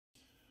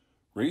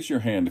Raise your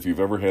hand if you've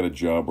ever had a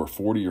job where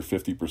 40 or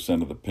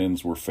 50% of the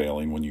pins were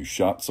failing when you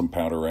shot some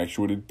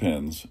powder-actuated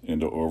pins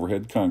into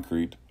overhead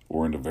concrete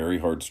or into very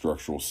hard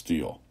structural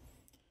steel.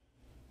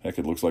 Heck,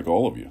 it looks like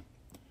all of you.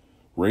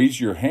 Raise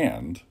your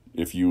hand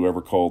if you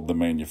ever called the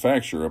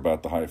manufacturer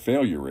about the high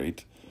failure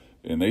rate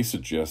and they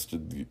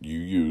suggested you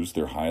use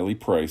their highly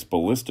priced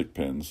ballistic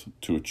pins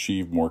to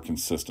achieve more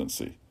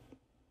consistency.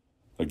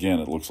 Again,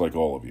 it looks like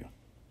all of you.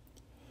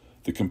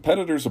 The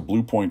competitors of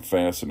Bluepoint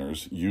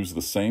fasteners use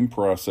the same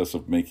process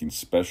of making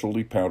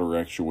specialty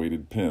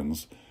powder-actuated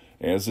pins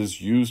as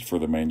is used for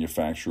the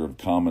manufacture of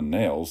common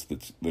nails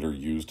that are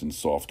used in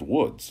soft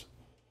woods.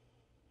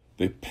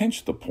 They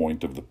pinch the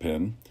point of the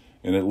pin,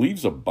 and it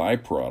leaves a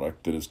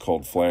byproduct that is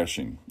called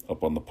flashing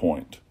up on the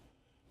point.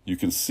 You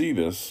can see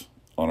this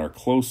on our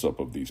close-up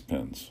of these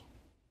pins.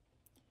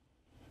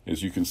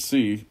 As you can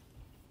see,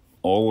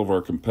 all of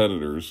our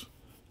competitors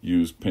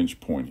use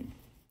pinch pointing.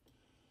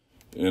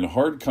 In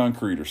hard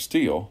concrete or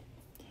steel,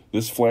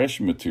 this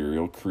flashing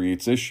material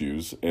creates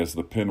issues as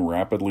the pin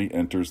rapidly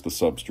enters the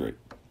substrate.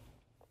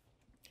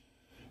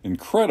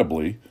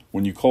 Incredibly,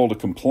 when you call to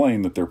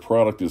complain that their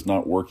product is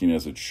not working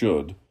as it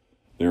should,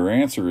 their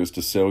answer is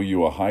to sell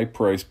you a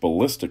high-priced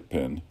ballistic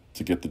pin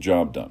to get the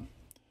job done.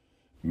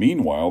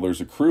 Meanwhile,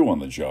 there's a crew on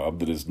the job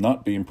that is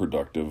not being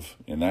productive,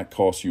 and that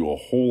costs you a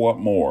whole lot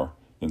more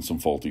than some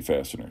faulty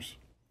fasteners.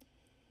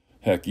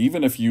 Heck,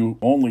 even if you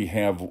only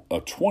have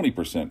a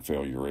 20%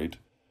 failure rate,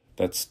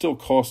 that's still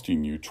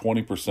costing you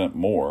 20%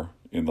 more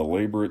in the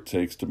labor it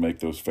takes to make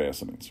those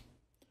fastenings.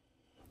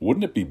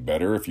 Wouldn't it be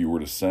better if you were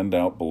to send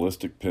out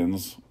ballistic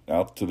pins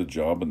out to the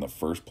job in the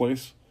first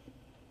place?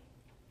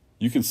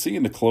 You can see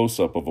in the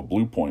close-up of a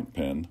Bluepoint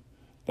pin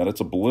that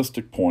it's a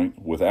ballistic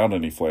point without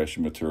any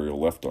flashing material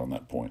left on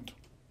that point.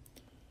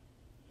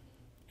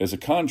 As a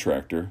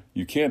contractor,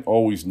 you can't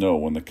always know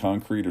when the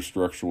concrete or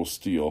structural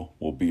steel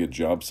will be a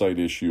job site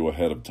issue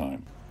ahead of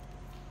time.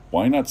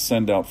 Why not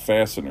send out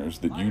fasteners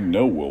that you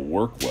know will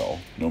work well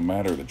no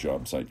matter the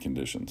job site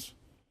conditions?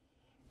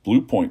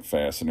 Bluepoint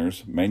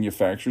Fasteners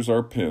manufactures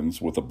our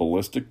pins with a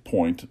ballistic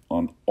point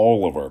on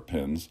all of our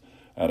pins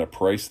at a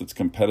price that's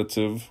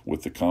competitive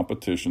with the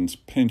competition's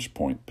pinch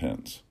point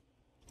pins.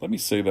 Let me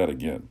say that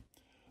again.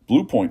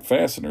 Bluepoint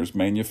Fasteners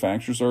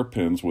manufactures our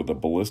pins with a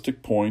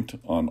ballistic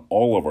point on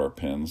all of our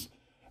pins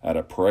at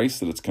a price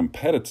that is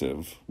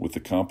competitive with the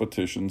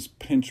competition's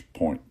pinch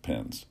point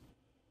pins.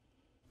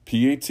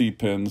 PAT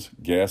pins,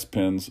 gas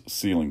pins,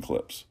 sealing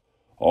clips.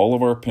 All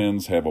of our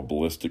pins have a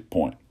ballistic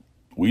point.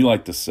 We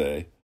like to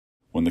say,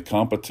 when the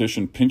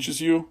competition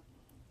pinches you,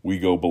 we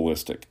go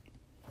ballistic.